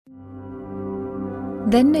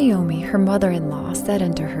Then Naomi, her mother-in-law, said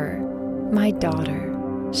unto her, My daughter,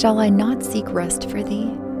 shall I not seek rest for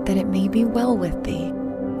thee, that it may be well with thee?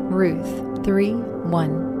 Ruth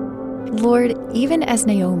 3:1. Lord, even as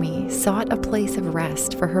Naomi sought a place of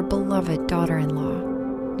rest for her beloved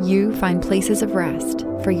daughter-in-law, you find places of rest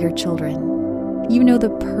for your children. You know the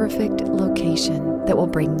perfect location that will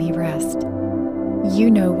bring me rest. You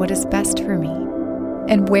know what is best for me,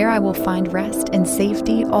 and where I will find rest and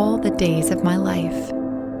safety all the days of my life.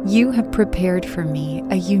 You have prepared for me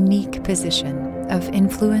a unique position of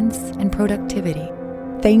influence and productivity.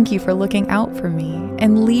 Thank you for looking out for me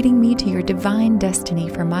and leading me to your divine destiny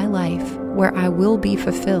for my life, where I will be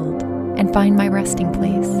fulfilled and find my resting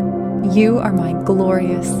place. You are my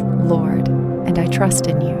glorious Lord, and I trust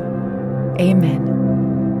in you. Amen.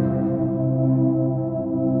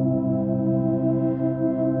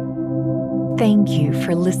 Thank you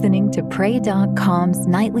for listening to Pray.com's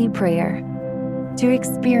Nightly Prayer. To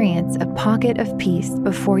experience a pocket of peace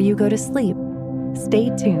before you go to sleep,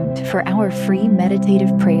 stay tuned for our free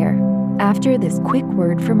meditative prayer after this quick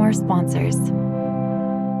word from our sponsors.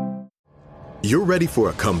 You're ready for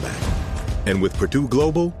a comeback. And with Purdue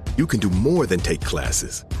Global, you can do more than take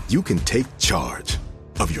classes. You can take charge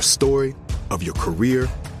of your story, of your career,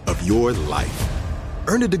 of your life.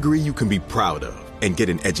 Earn a degree you can be proud of and get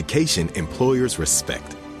an education employers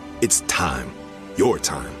respect. It's time, your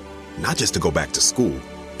time, not just to go back to school,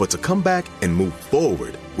 but to come back and move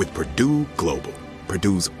forward with Purdue Global,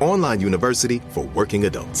 Purdue's online university for working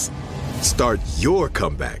adults. Start your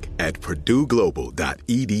comeback at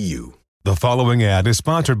purdueglobal.edu. The following ad is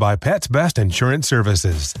sponsored by Pets Best Insurance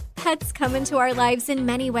Services. Pets come into our lives in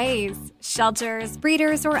many ways. Shelters,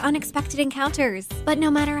 breeders, or unexpected encounters. But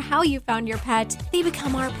no matter how you found your pet, they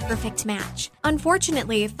become our perfect match.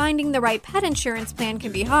 Unfortunately, finding the right pet insurance plan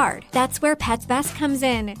can be hard. That's where Pets Best comes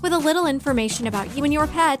in. With a little information about you and your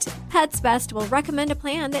pet, Pets Best will recommend a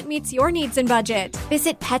plan that meets your needs and budget.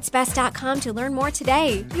 Visit PetsBest.com to learn more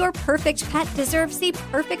today. Your perfect pet deserves the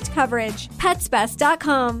perfect coverage.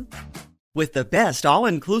 PetsBest.com. With the best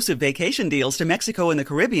all-inclusive vacation deals to Mexico and the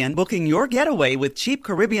Caribbean, booking your getaway with Cheap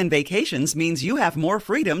Caribbean Vacations means you have more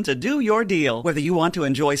freedom to do your deal. Whether you want to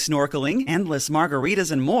enjoy snorkeling, endless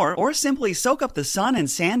margaritas and more, or simply soak up the sun and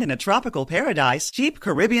sand in a tropical paradise, Cheap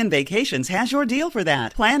Caribbean Vacations has your deal for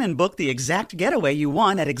that. Plan and book the exact getaway you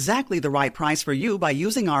want at exactly the right price for you by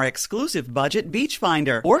using our exclusive budget Beach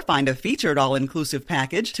Finder. Or find a featured all-inclusive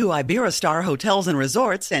package to Iberostar Hotels and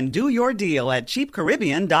Resorts and do your deal at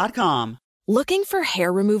cheapcaribbean.com. Looking for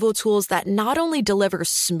hair removal tools that not only deliver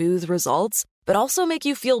smooth results, but also make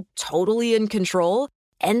you feel totally in control?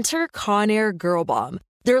 Enter Conair Girl Bomb.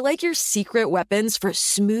 They're like your secret weapons for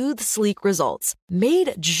smooth, sleek results,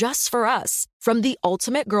 made just for us. From the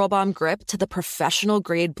ultimate Girl Bomb grip to the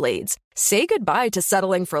professional-grade blades, say goodbye to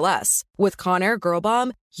settling for less. With Conair Girl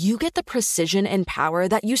Bomb, you get the precision and power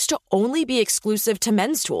that used to only be exclusive to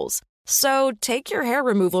men's tools. So take your hair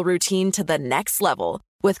removal routine to the next level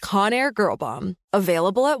with Conair Girl Bomb,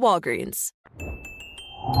 available at Walgreens.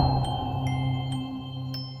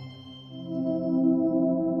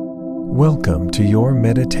 Welcome to your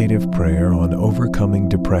meditative prayer on overcoming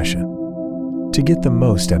depression. To get the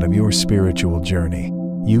most out of your spiritual journey,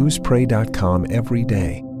 use Pray.com every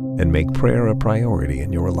day and make prayer a priority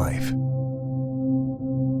in your life.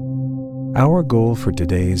 Our goal for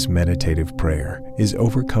today's meditative prayer is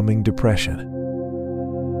overcoming depression.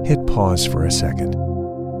 Hit pause for a second.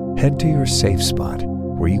 Head to your safe spot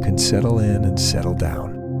where you can settle in and settle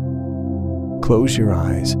down. Close your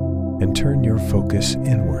eyes and turn your focus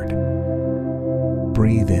inward.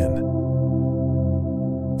 Breathe in.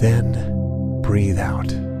 Then breathe out.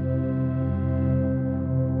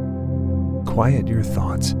 Quiet your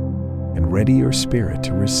thoughts and ready your spirit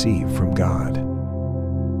to receive from God.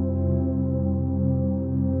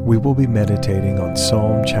 We will be meditating on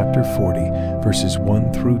Psalm chapter 40, verses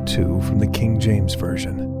 1 through 2 from the King James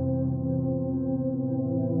Version.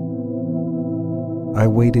 I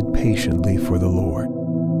waited patiently for the Lord,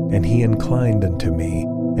 and he inclined unto me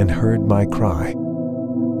and heard my cry.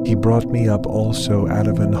 He brought me up also out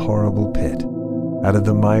of an horrible pit, out of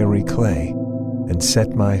the miry clay, and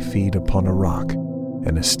set my feet upon a rock,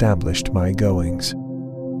 and established my goings.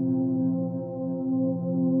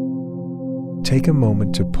 Take a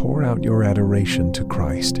moment to pour out your adoration to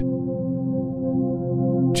Christ.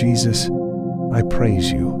 Jesus, I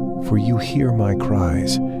praise you, for you hear my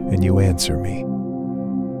cries, and you answer me.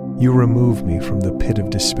 You remove me from the pit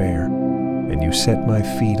of despair, and you set my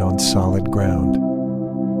feet on solid ground.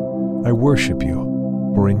 I worship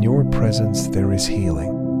you, for in your presence there is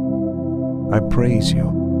healing. I praise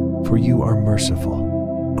you, for you are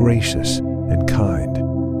merciful, gracious, and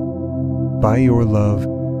kind. By your love,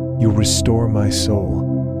 you'll restore my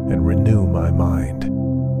soul and renew my mind.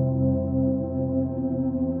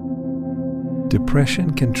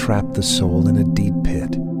 Depression can trap the soul in a deep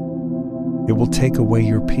pit. It will take away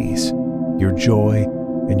your peace, your joy,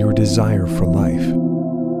 and your desire for life.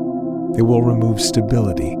 It will remove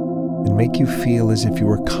stability and make you feel as if you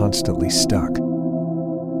are constantly stuck.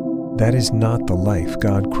 That is not the life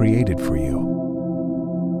God created for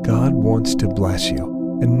you. God wants to bless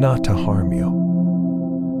you and not to harm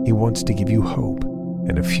you. He wants to give you hope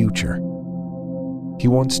and a future. He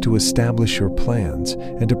wants to establish your plans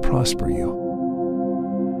and to prosper you.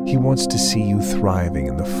 He wants to see you thriving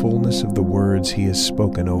in the fullness of the words He has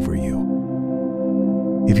spoken over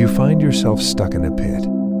you. If you find yourself stuck in a pit,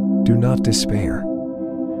 do not despair.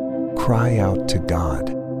 Cry out to God.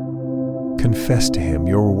 Confess to Him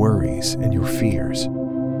your worries and your fears.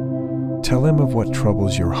 Tell Him of what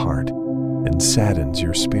troubles your heart and saddens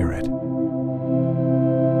your spirit.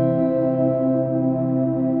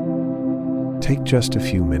 Take just a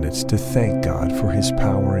few minutes to thank God for His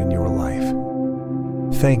power in your life.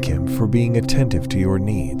 Thank Him for being attentive to your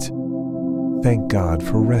needs. Thank God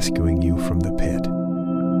for rescuing you from the pit.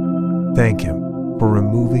 Thank Him for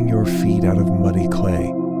removing your feet out of muddy clay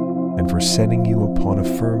and for setting you upon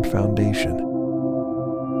a firm foundation.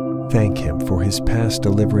 Thank Him for His past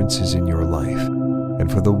deliverances in your life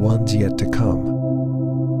and for the ones yet to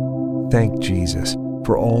come. Thank Jesus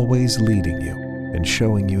for always leading you and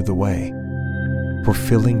showing you the way, for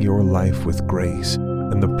filling your life with grace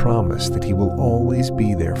and the promise that He will always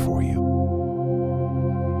be there for you.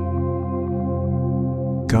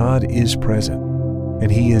 God is present,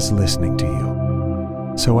 and He is listening to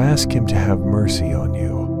you. So ask Him to have mercy on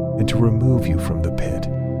you and to remove you from the pit,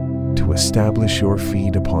 to establish your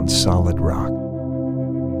feet upon solid rock.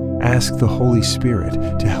 Ask the Holy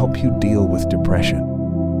Spirit to help you deal with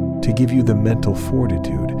depression, to give you the mental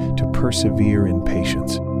fortitude to persevere in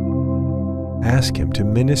patience. Ask Him to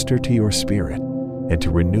minister to your spirit and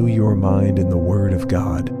to renew your mind in the Word of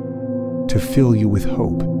God, to fill you with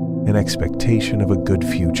hope and expectation of a good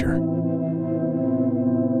future.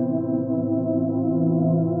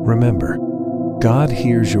 Remember, God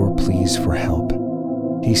hears your pleas for help.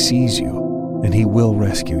 He sees you, and He will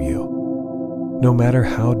rescue you. No matter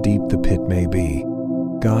how deep the pit may be,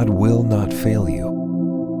 God will not fail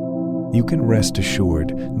you. You can rest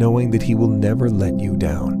assured knowing that He will never let you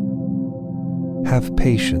down. Have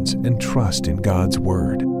patience and trust in God's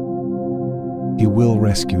Word. He will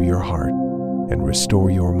rescue your heart and restore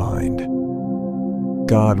your mind.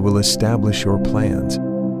 God will establish your plans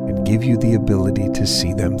and give you the ability to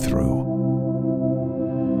see them through.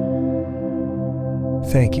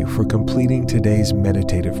 Thank you for completing today's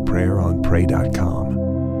meditative prayer on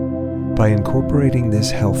Pray.com. By incorporating this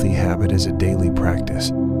healthy habit as a daily practice,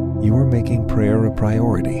 you are making prayer a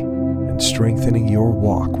priority and strengthening your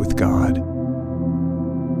walk with God.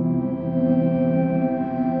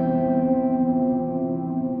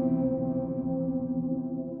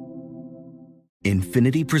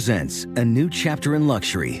 Infiniti presents a new chapter in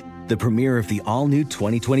luxury, the premiere of the all-new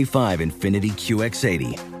 2025 Infiniti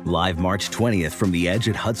QX80, live March 20th from the Edge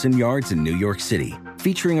at Hudson Yards in New York City,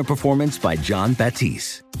 featuring a performance by Jon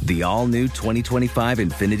Batiste. The all-new 2025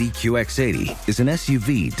 Infiniti QX80 is an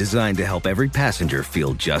SUV designed to help every passenger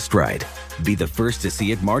feel just right. Be the first to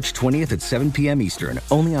see it March 20th at 7 p.m. Eastern,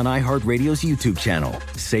 only on iHeartRadio's YouTube channel.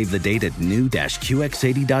 Save the date at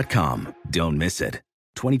new-QX80.com. Don't miss it.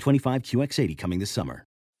 2025 QX80 coming this summer.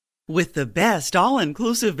 With the best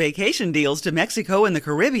all-inclusive vacation deals to Mexico and the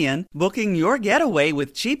Caribbean, booking your getaway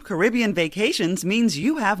with Cheap Caribbean Vacations means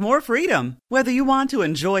you have more freedom. Whether you want to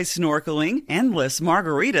enjoy snorkeling, endless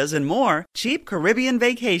margaritas, and more, Cheap Caribbean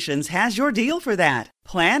Vacations has your deal for that.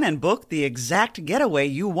 Plan and book the exact getaway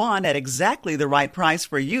you want at exactly the right price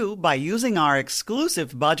for you by using our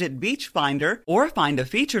exclusive budget beach finder, or find a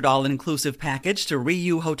featured all-inclusive package to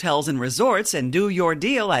Riu Hotels and Resorts and do your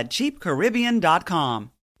deal at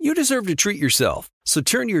cheapcaribbean.com. You deserve to treat yourself, so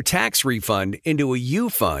turn your tax refund into a U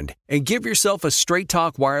fund and give yourself a Straight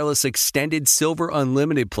Talk Wireless Extended Silver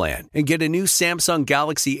Unlimited plan and get a new Samsung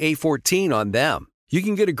Galaxy A14 on them. You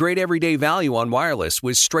can get a great everyday value on wireless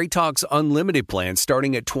with Straight Talk's Unlimited plan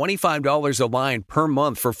starting at $25 a line per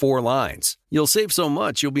month for 4 lines. You'll save so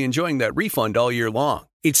much you'll be enjoying that refund all year long.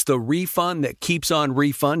 It's the refund that keeps on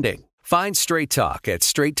refunding. Find Straight Talk at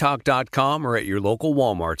straighttalk.com or at your local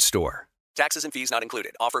Walmart store. Taxes and fees not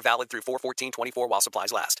included. Offer valid through 4/14/24 while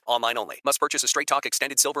supplies last. Online only. Must purchase a Straight Talk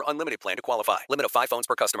Extended Silver Unlimited plan to qualify. Limit of 5 phones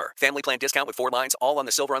per customer. Family plan discount with 4 lines, all on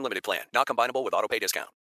the Silver Unlimited plan. Not combinable with auto pay discount.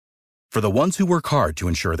 For the ones who work hard to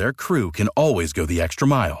ensure their crew can always go the extra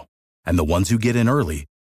mile, and the ones who get in early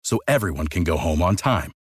so everyone can go home on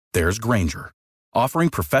time. There's Grainger, offering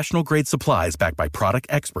professional-grade supplies backed by product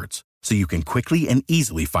experts so you can quickly and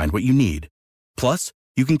easily find what you need. Plus,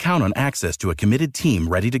 you can count on access to a committed team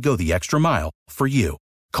ready to go the extra mile for you.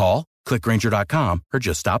 Call, click Grainger.com, or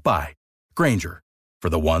just stop by. Grainger, for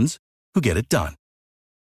the ones who get it done.